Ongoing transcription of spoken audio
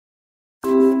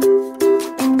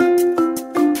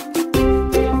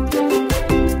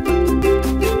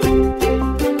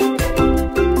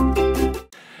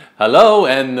Hello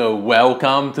and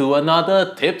welcome to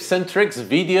another tips and tricks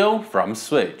video from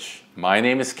Switch. My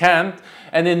name is Kent,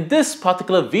 and in this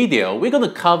particular video we're going to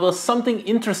cover something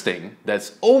interesting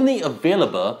that's only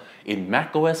available in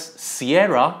macOS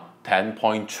Sierra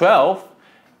 10.12.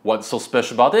 What's so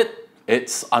special about it?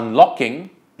 It's unlocking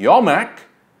your Mac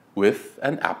with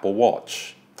an Apple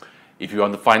Watch. If you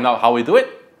want to find out how we do it,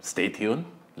 stay tuned.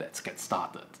 Let's get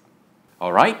started.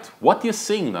 Alright, what you're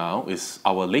seeing now is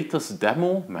our latest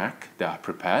demo Mac that I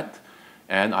prepared,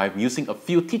 and I'm using a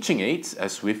few teaching aids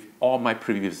as with all my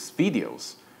previous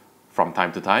videos. From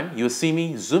time to time, you'll see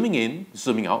me zooming in,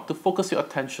 zooming out to focus your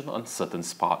attention on certain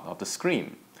part of the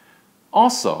screen.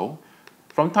 Also,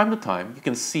 from time to time, you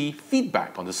can see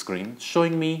feedback on the screen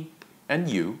showing me and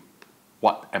you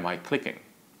what am I clicking.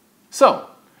 So,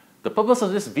 the purpose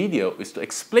of this video is to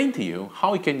explain to you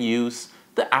how you can use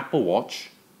the Apple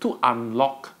Watch to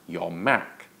unlock your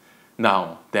Mac.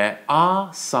 Now, there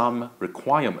are some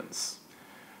requirements.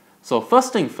 So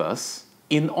first thing first,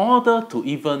 in order to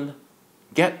even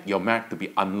get your Mac to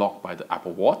be unlocked by the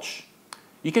Apple Watch,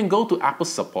 you can go to Apple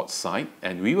support site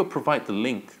and we will provide the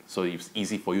link so it's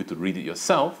easy for you to read it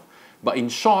yourself. But in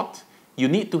short, you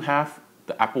need to have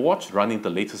the Apple Watch running the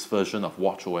latest version of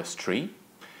watchOS 3.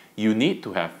 You need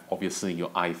to have, obviously, your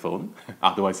iPhone,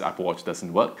 otherwise the Apple Watch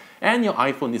doesn't work. And your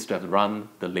iPhone needs to have run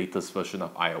the latest version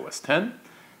of iOS 10.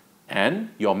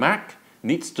 And your Mac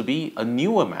needs to be a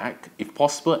newer Mac. If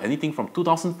possible, anything from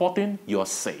 2014, you're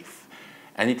safe.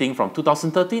 Anything from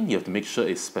 2013, you have to make sure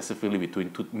it's specifically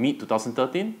between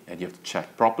mid-2013, and you have to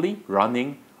check properly,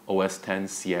 running OS 10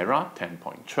 Sierra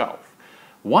 10.12.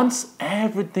 Once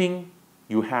everything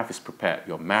you have is prepared,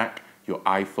 your Mac, your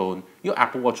iPhone, your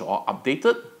Apple Watch are all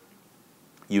updated,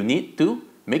 you need to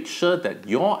make sure that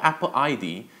your Apple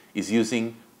ID is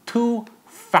using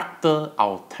two-factor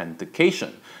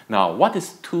authentication. Now, what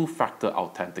is two-factor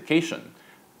authentication?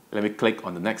 Let me click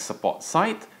on the next support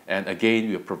site, and again,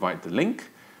 we'll provide the link.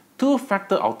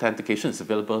 Two-factor authentication is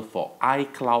available for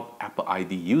iCloud Apple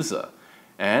ID user,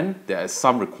 and there are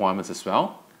some requirements as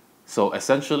well. So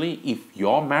essentially, if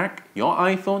your Mac, your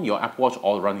iPhone, your Apple Watch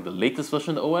all running the latest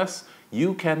version of OS,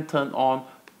 you can turn on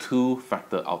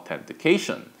two-factor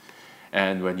authentication.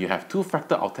 And when you have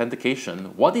two-factor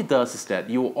authentication, what it does is that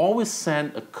you will always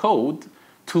send a code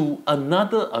to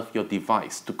another of your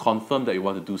device to confirm that you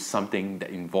want to do something that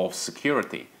involves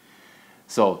security.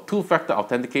 So two-factor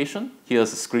authentication,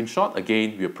 here's a screenshot.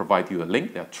 Again, we'll provide you a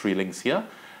link. There are 3 links here.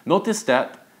 Notice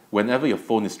that whenever your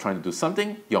phone is trying to do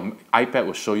something, your iPad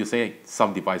will show you saying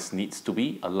some device needs to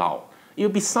be allowed. It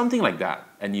will be something like that,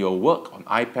 and you'll work on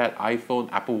iPad,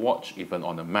 iPhone, Apple Watch, even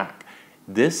on a Mac.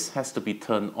 This has to be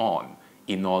turned on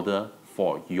in order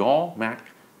for your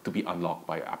Mac to be unlocked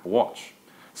by your Apple Watch.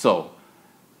 So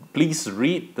please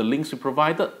read the links we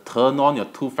provided, turn on your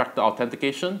two-factor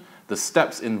authentication. The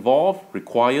steps involved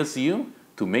requires you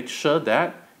to make sure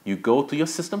that you go to your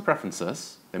system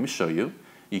preferences. Let me show you.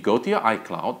 You go to your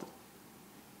iCloud.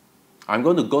 I'm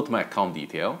going to go to my account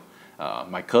detail.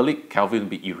 My colleague Calvin will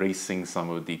be erasing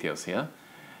some of the details here.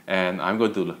 And I'm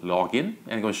going to log in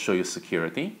and I'm going to show you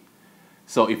security.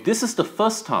 So if this is the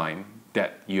first time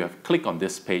that you have clicked on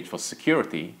this page for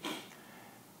security,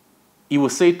 it will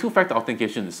say two-factor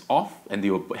authentication is off, and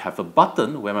you will have a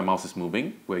button where my mouse is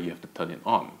moving where you have to turn it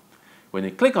on. When you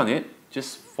click on it,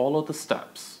 just follow the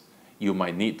steps. You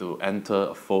might need to enter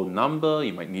a phone number,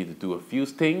 you might need to do a few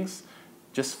things.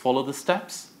 Just follow the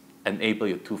steps, enable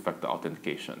your two-factor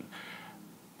authentication.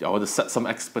 I want to set some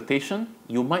expectation.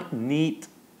 You might need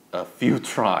a few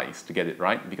tries to get it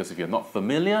right, because if you're not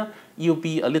familiar, you'll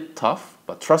be a little tough.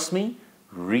 But trust me,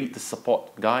 read the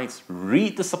support guides,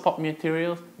 read the support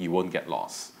materials, you won't get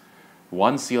lost.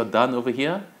 Once you're done over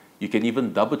here, you can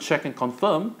even double check and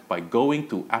confirm by going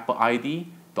to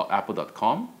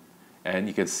appleid.apple.com, and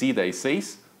you can see that it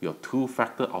says your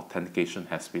two-factor authentication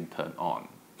has been turned on.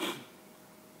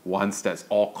 Once that's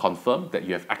all confirmed that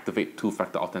you have activated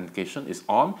two-factor authentication is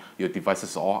on, your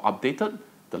devices are all updated,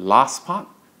 the last part,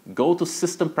 go to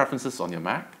System Preferences on your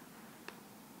Mac,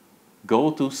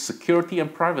 go to Security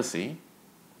and Privacy,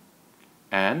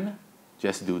 and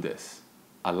just do this.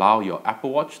 Allow your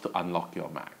Apple Watch to unlock your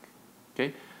Mac.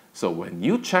 Okay? So when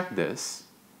you check this,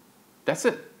 that's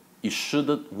it. It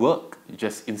shouldn't work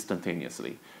just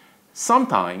instantaneously.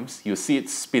 Sometimes you see it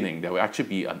spinning. There will actually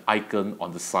be an icon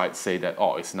on the side say that,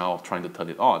 oh, it's now trying to turn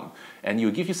it on. And it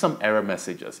will give you some error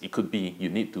messages. It could be you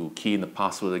need to key in the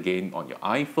password again on your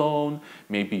iPhone.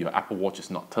 Maybe your Apple Watch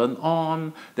is not turned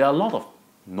on. There are a lot of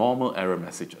normal error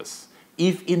messages.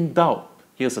 If in doubt,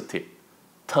 here's a tip.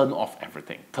 Turn off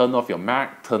everything. Turn off your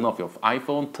Mac, turn off your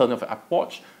iPhone, turn off your Apple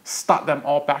Watch, start them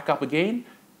all back up again,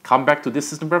 come back to this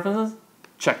system preferences,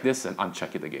 check this and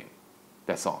uncheck it again.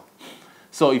 That's all.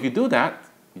 So if you do that,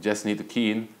 you just need to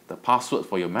key in the password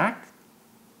for your Mac,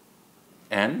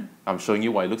 and I'm showing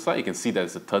you what it looks like. You can see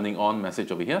there's a turning on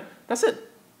message over here. That's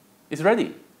it. It's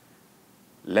ready.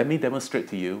 Let me demonstrate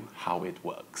to you how it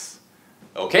works.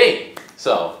 Okay,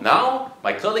 so now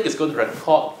my colleague is going to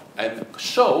record and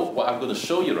show what I'm going to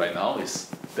show you right now is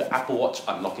the Apple Watch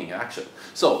unlocking in action.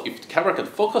 So if the camera can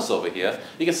focus over here,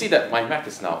 you can see that my Mac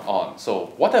is now on.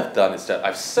 So what I've done is that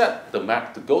I've set the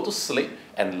Mac to go to sleep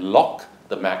and lock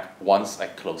the Mac once I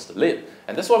close the lid.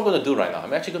 And that's what I'm going to do right now.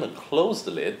 I'm actually going to close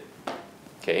the lid.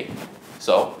 Okay,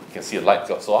 so you can see the light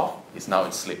goes off. It's now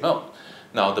in sleep mode.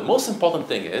 Now the most important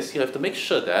thing is you have to make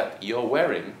sure that you're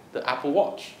wearing the Apple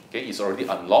Watch. Okay, it's already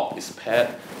unlocked, it's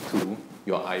paired to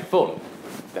your iPhone.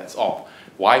 That's all.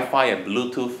 Wi-Fi and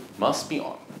Bluetooth must be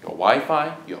on. Your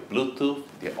Wi-Fi, your Bluetooth,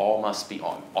 they all must be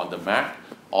on the Mac,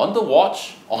 on the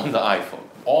watch, on the iPhone.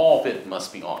 All of it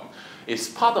must be on. It's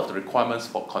part of the requirements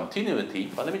for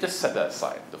continuity, but let me just set that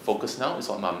aside. The focus now is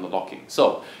on unlocking.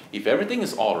 So, if everything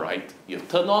is alright, you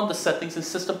turn on the settings in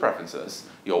system preferences,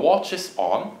 your watch is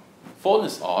on, phone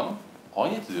is on, all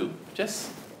you have to do,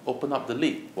 just open up the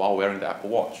lid while wearing the Apple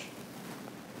Watch.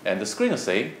 And the screen will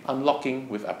say, unlocking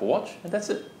with Apple Watch, and that's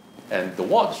it. And the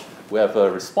watch will have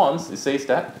a response. It says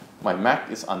that my Mac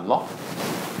is unlocked,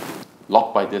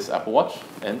 locked by this Apple Watch,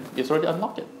 and it's already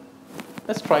unlocked it.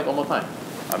 Let's try it one more time.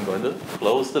 I'm going to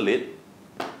close the lid.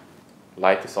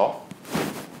 Light is off.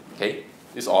 Okay,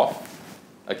 it's off.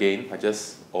 Again, I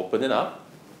just open it up.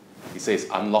 It says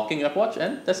unlocking Apple Watch,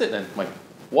 and that's it. And my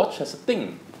watch has a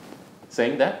thing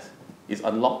saying that it's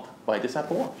unlocked by this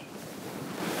Apple Watch.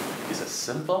 It's as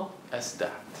simple as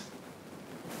that.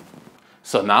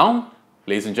 So now,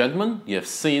 ladies and gentlemen, you have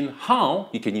seen how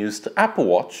you can use the Apple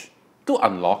Watch to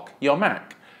unlock your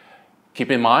Mac.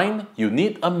 Keep in mind, you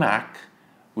need a Mac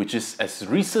which is as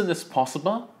recent as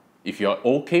possible, if you're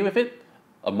okay with it,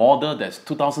 a model that's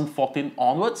 2014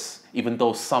 onwards, even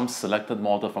though some selected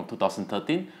model from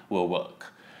 2013 will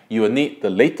work. You will need the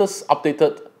latest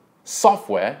updated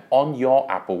software on your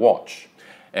Apple Watch.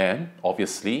 And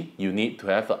obviously, you need to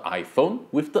have an iPhone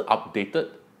with the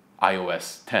updated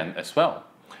iOS 10 as well.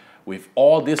 With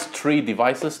all these three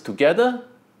devices together,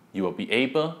 you will be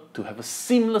able to have a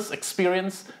seamless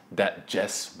experience that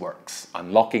just works,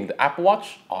 unlocking the Apple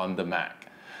Watch on the Mac.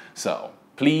 So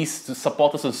please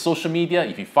support us on social media.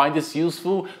 If you find this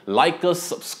useful, like us,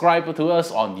 subscribe to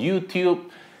us on YouTube,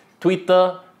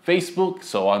 Twitter, Facebook,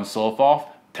 so on and so forth.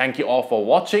 Thank you all for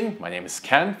watching. My name is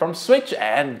Ken from Switch,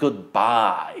 and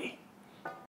goodbye.